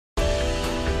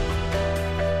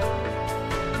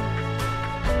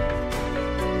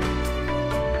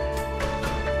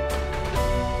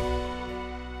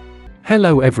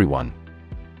Hello everyone.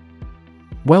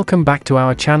 Welcome back to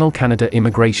our channel Canada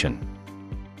Immigration.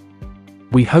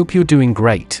 We hope you're doing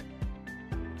great.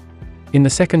 In the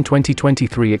second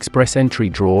 2023 Express Entry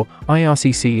Draw,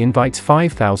 IRCC invites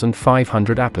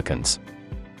 5,500 applicants.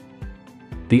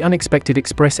 The unexpected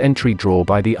Express Entry Draw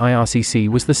by the IRCC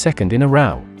was the second in a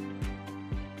row.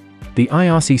 The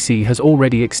IRCC has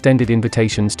already extended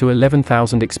invitations to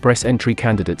 11,000 Express Entry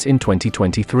candidates in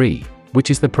 2023, which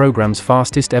is the program's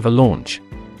fastest ever launch.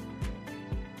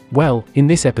 Well, in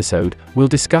this episode, we'll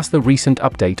discuss the recent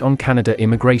update on Canada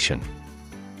immigration.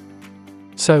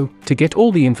 So, to get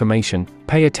all the information,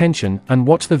 pay attention and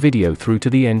watch the video through to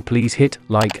the end. Please hit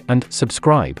like and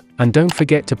subscribe, and don't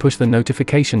forget to push the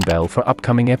notification bell for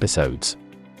upcoming episodes.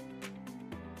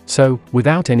 So,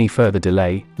 without any further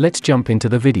delay, let's jump into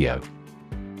the video.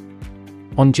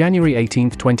 On January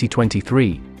 18,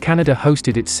 2023, Canada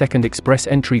hosted its second Express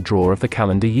Entry Draw of the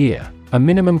calendar year. A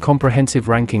minimum comprehensive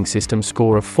ranking system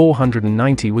score of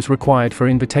 490 was required for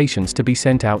invitations to be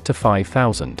sent out to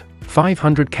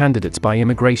 5,500 candidates by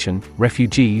Immigration,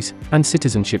 Refugees, and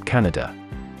Citizenship Canada.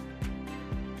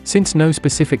 Since no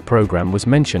specific program was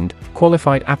mentioned,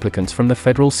 qualified applicants from the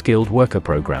Federal Skilled Worker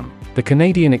Program, the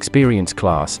Canadian Experience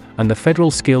Class, and the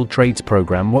Federal Skilled Trades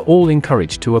Program were all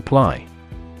encouraged to apply.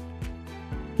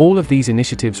 All of these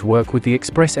initiatives work with the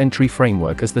Express Entry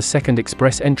framework as the second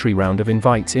Express Entry round of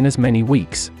invites in as many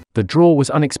weeks. The draw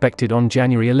was unexpected on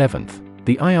January 11th.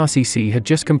 The IRCC had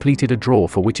just completed a draw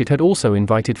for which it had also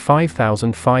invited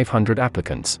 5,500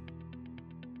 applicants.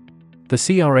 The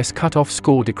CRS cut-off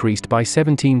score decreased by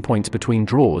 17 points between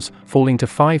draws, falling to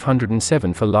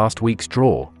 507 for last week's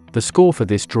draw. The score for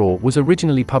this draw was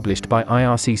originally published by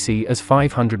IRCC as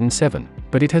 507,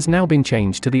 but it has now been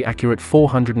changed to the accurate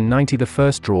 490. The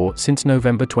first draw since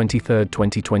November 23,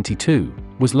 2022,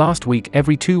 was last week.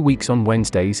 Every 2 weeks on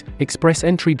Wednesdays, Express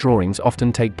Entry drawings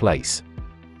often take place.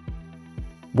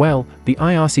 Well, the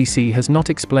IRCC has not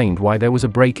explained why there was a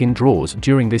break in draws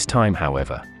during this time.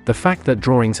 However, the fact that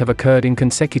drawings have occurred in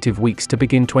consecutive weeks to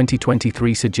begin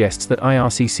 2023 suggests that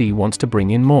IRCC wants to bring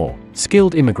in more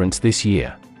skilled immigrants this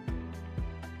year.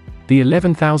 The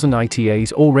 11,000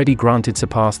 ITAs already granted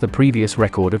surpass the previous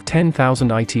record of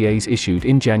 10,000 ITAs issued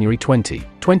in January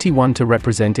 2021 to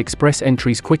represent Express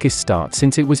Entry's quickest start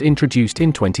since it was introduced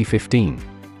in 2015.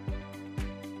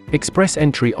 Express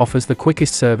Entry offers the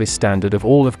quickest service standard of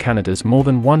all of Canada's more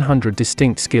than 100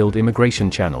 distinct skilled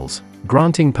immigration channels,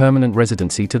 granting permanent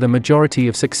residency to the majority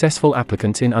of successful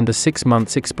applicants in under 6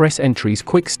 months. Express Entry's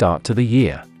quick start to the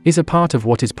year is a part of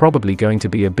what is probably going to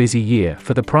be a busy year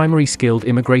for the primary skilled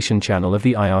immigration channel of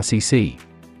the IRCC.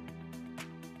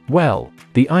 Well,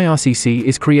 the IRCC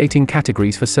is creating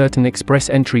categories for certain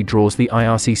Express Entry draws. The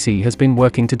IRCC has been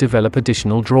working to develop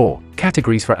additional draw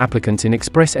categories for applicants in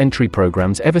Express Entry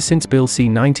programs ever since Bill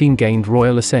C-19 gained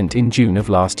royal assent in June of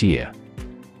last year.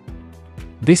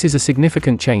 This is a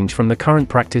significant change from the current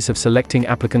practice of selecting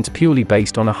applicants purely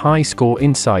based on a high score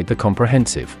inside the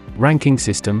Comprehensive Ranking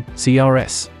System,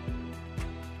 CRS.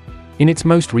 In its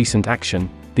most recent action,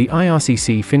 the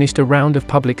IRCC finished a round of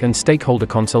public and stakeholder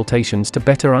consultations to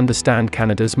better understand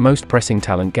Canada's most pressing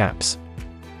talent gaps.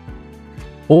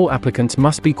 All applicants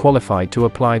must be qualified to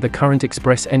apply the current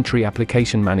Express Entry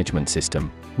application management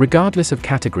system, regardless of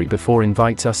category. Before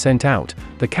invites are sent out,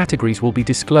 the categories will be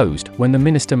disclosed when the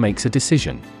minister makes a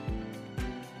decision.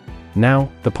 Now,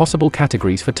 the possible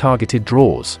categories for targeted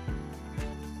draws.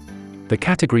 The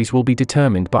categories will be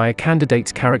determined by a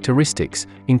candidate's characteristics,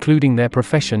 including their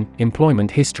profession,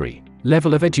 employment history,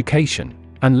 level of education,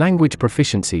 and language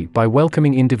proficiency, by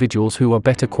welcoming individuals who are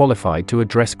better qualified to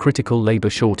address critical labor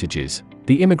shortages.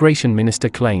 The immigration minister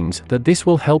claims that this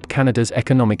will help Canada's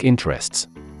economic interests.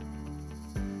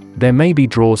 There may be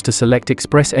draws to select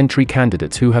Express Entry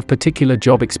candidates who have particular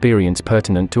job experience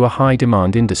pertinent to a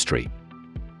high-demand industry.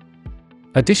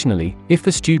 Additionally, if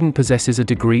the student possesses a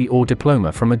degree or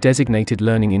diploma from a designated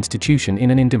learning institution in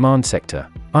an in-demand sector,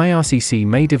 IRCC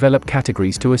may develop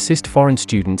categories to assist foreign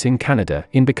students in Canada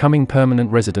in becoming permanent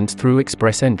residents through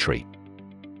Express Entry.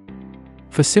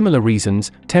 For similar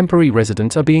reasons, temporary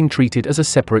residents are being treated as a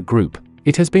separate group.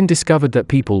 It has been discovered that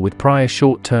people with prior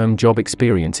short-term job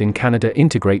experience in Canada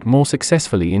integrate more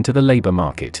successfully into the labor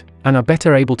market, and are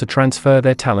better able to transfer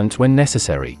their talents when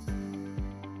necessary.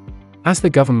 As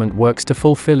the government works to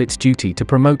fulfill its duty to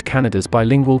promote Canada's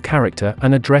bilingual character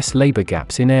and address labor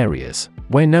gaps in areas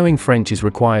where knowing French is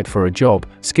required for a job,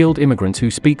 skilled immigrants who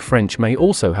speak French may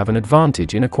also have an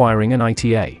advantage in acquiring an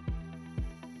ITA.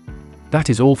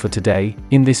 That is all for today,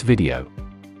 in this video.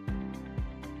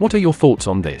 What are your thoughts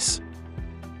on this?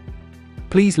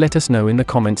 Please let us know in the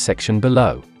comments section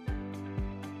below.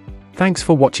 Thanks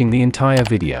for watching the entire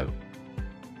video.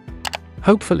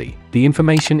 Hopefully, the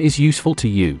information is useful to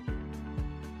you.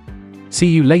 See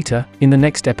you later, in the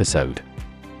next episode.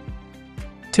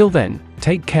 Till then,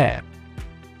 take care.